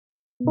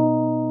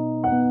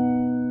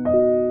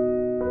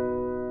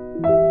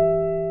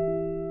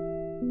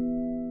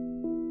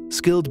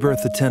skilled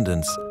birth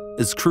attendants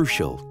is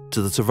crucial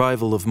to the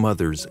survival of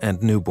mothers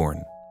and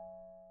newborn.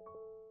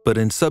 But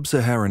in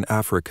sub-Saharan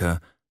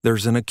Africa,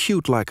 there's an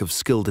acute lack of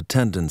skilled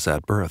attendants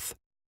at birth,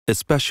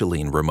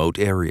 especially in remote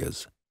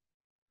areas.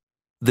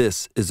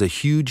 This is a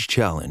huge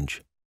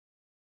challenge.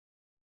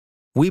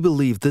 We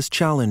believe this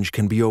challenge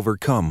can be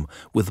overcome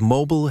with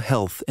mobile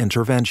health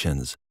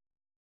interventions.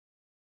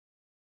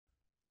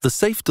 The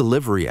Safe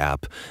Delivery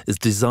app is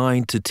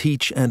designed to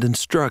teach and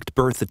instruct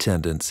birth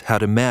attendants how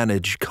to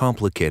manage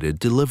complicated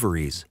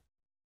deliveries.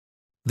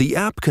 The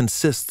app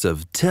consists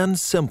of 10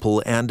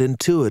 simple and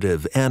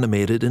intuitive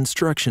animated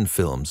instruction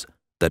films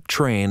that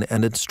train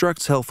and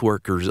instructs health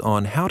workers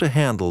on how to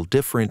handle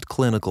different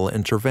clinical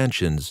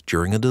interventions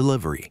during a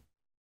delivery.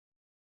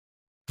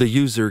 The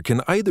user can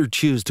either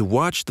choose to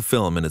watch the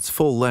film in its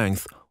full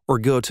length or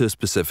go to a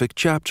specific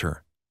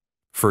chapter.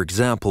 For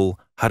example,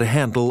 how to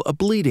handle a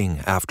bleeding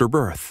after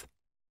birth.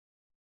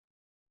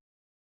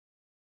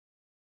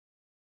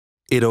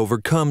 It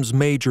overcomes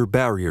major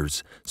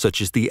barriers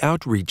such as the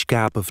outreach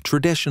gap of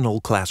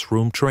traditional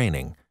classroom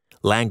training,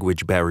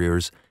 language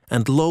barriers,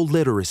 and low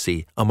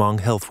literacy among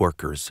health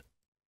workers.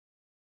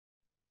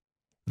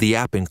 The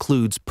app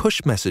includes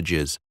push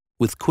messages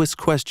with quiz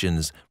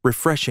questions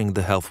refreshing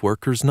the health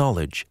workers'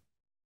 knowledge.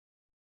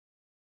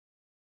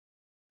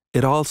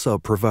 It also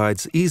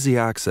provides easy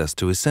access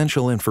to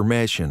essential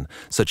information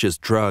such as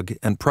drug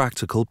and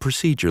practical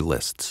procedure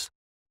lists.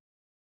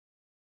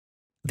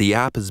 The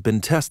app has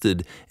been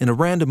tested in a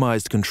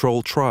randomized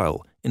controlled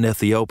trial in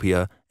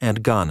Ethiopia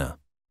and Ghana.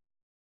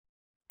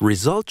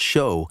 Results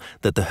show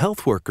that the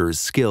health workers'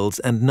 skills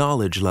and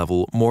knowledge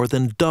level more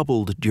than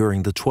doubled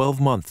during the 12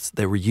 months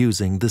they were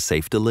using the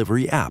Safe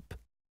Delivery app.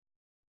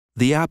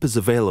 The app is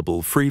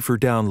available free for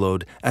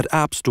download at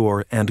App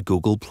Store and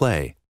Google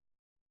Play.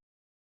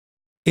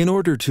 In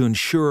order to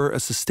ensure a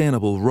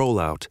sustainable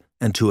rollout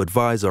and to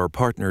advise our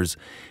partners,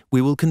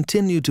 we will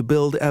continue to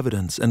build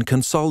evidence and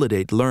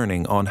consolidate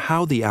learning on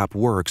how the app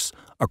works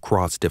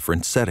across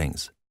different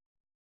settings.